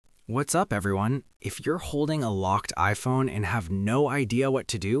What's up, everyone? If you're holding a locked iPhone and have no idea what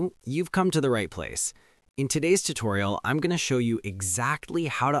to do, you've come to the right place. In today's tutorial, I'm going to show you exactly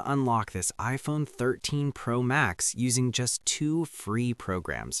how to unlock this iPhone 13 Pro Max using just two free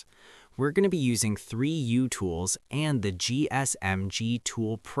programs. We're going to be using 3U Tools and the GSM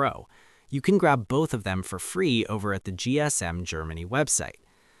Tool Pro. You can grab both of them for free over at the GSM Germany website.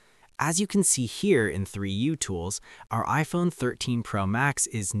 As you can see here in 3U Tools, our iPhone 13 Pro Max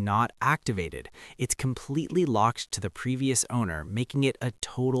is not activated. It's completely locked to the previous owner, making it a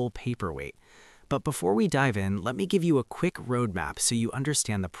total paperweight. But before we dive in, let me give you a quick roadmap so you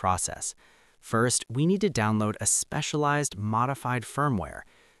understand the process. First, we need to download a specialized modified firmware.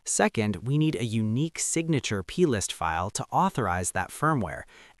 Second, we need a unique signature plist file to authorize that firmware.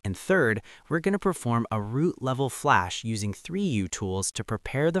 And third, we're going to perform a root-level flash using 3U Tools to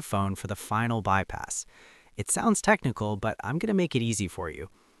prepare the phone for the final bypass. It sounds technical, but I'm going to make it easy for you.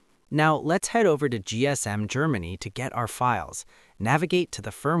 Now, let's head over to GSM Germany to get our files. Navigate to the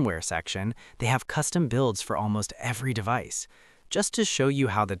firmware section. They have custom builds for almost every device. Just to show you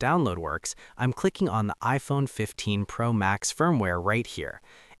how the download works, I'm clicking on the iPhone 15 Pro Max firmware right here.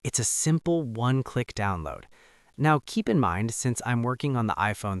 It's a simple one-click download. Now, keep in mind, since I'm working on the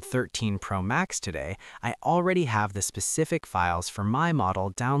iPhone 13 Pro Max today, I already have the specific files for my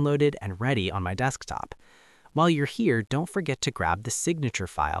model downloaded and ready on my desktop. While you're here, don't forget to grab the signature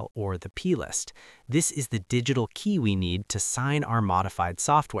file or the plist. This is the digital key we need to sign our modified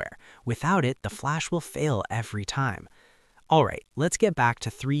software. Without it, the flash will fail every time. Alright, let's get back to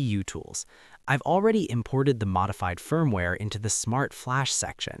 3U Tools. I've already imported the modified firmware into the Smart Flash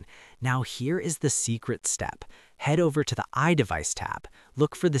section. Now here is the secret step. Head over to the iDevice tab,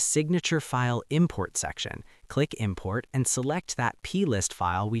 look for the signature file import section, click import, and select that plist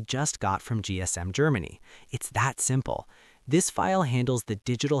file we just got from GSM Germany. It's that simple. This file handles the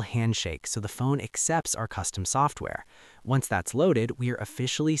digital handshake so the phone accepts our custom software. Once that's loaded, we are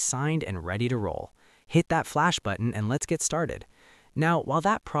officially signed and ready to roll. Hit that flash button and let's get started. Now, while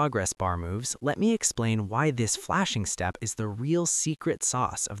that progress bar moves, let me explain why this flashing step is the real secret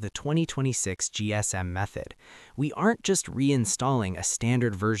sauce of the 2026 GSM method. We aren't just reinstalling a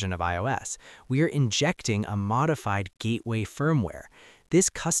standard version of iOS, we are injecting a modified gateway firmware. This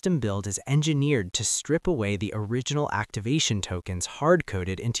custom build is engineered to strip away the original activation tokens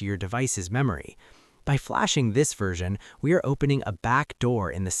hard-coded into your device's memory. By flashing this version, we are opening a back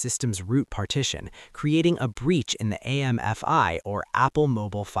door in the system's root partition, creating a breach in the AMFI or Apple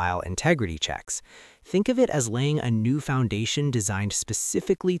Mobile File Integrity checks. Think of it as laying a new foundation designed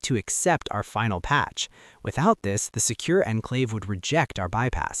specifically to accept our final patch. Without this, the secure enclave would reject our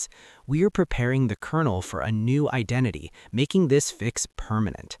bypass. We are preparing the kernel for a new identity, making this fix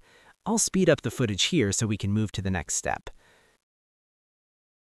permanent. I'll speed up the footage here so we can move to the next step.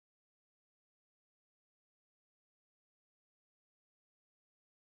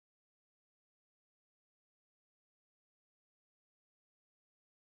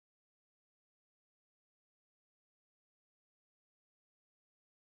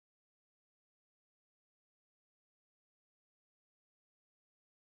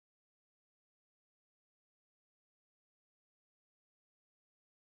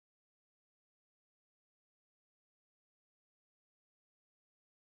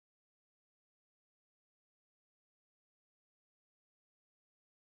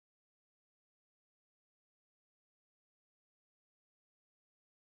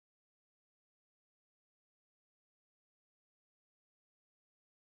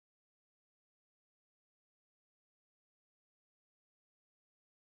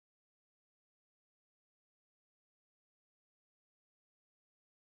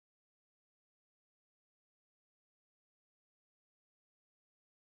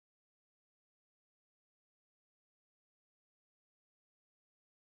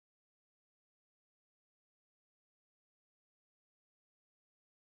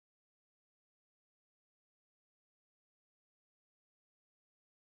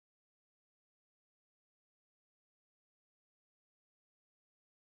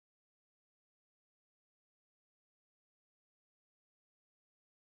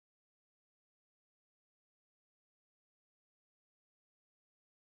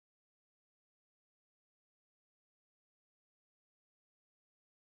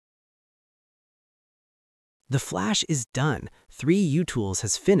 The flash is done. 3U Tools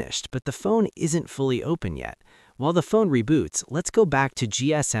has finished, but the phone isn't fully open yet. While the phone reboots, let's go back to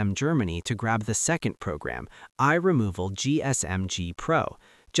GSM Germany to grab the second program, iRemoval GSM G Pro.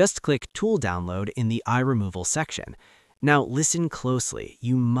 Just click Tool Download in the iRemoval section. Now listen closely.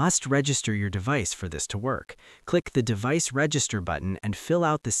 You must register your device for this to work. Click the Device Register button and fill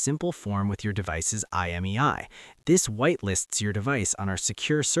out the simple form with your device's IMEI. This whitelists your device on our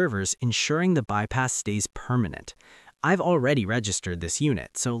secure servers, ensuring the bypass stays permanent. I've already registered this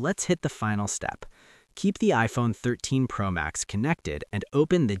unit, so let's hit the final step. Keep the iPhone 13 Pro Max connected and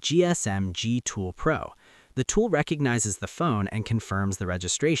open the GSM G Tool Pro. The tool recognizes the phone and confirms the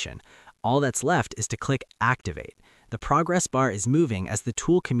registration. All that's left is to click Activate. The progress bar is moving as the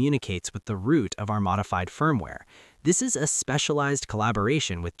tool communicates with the root of our modified firmware. This is a specialized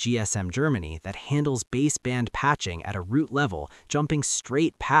collaboration with GSM Germany that handles baseband patching at a root level, jumping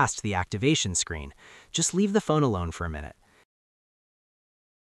straight past the activation screen. Just leave the phone alone for a minute.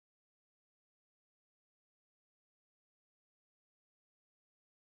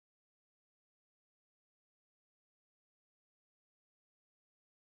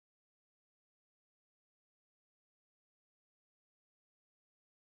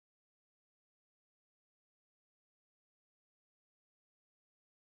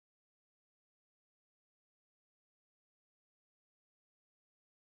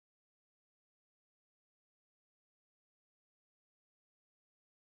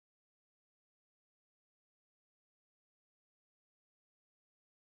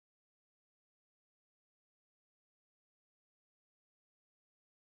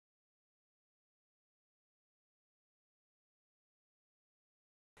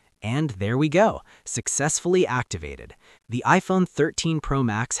 And there we go, successfully activated. The iPhone 13 Pro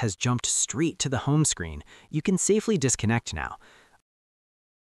Max has jumped straight to the home screen. You can safely disconnect now.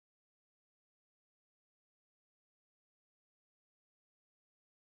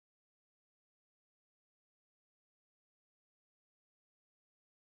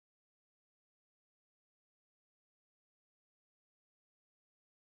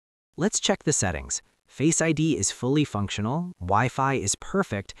 Let's check the settings. Face ID is fully functional, Wi-Fi is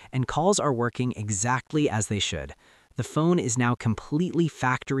perfect, and calls are working exactly as they should. The phone is now completely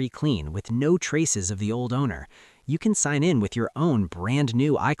factory clean with no traces of the old owner. You can sign in with your own brand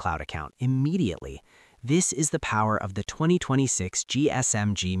new iCloud account immediately. This is the power of the 2026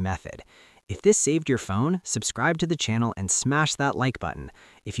 GSMG method. If this saved your phone, subscribe to the channel and smash that like button.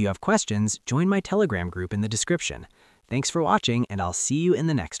 If you have questions, join my Telegram group in the description. Thanks for watching, and I'll see you in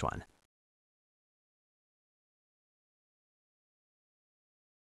the next one.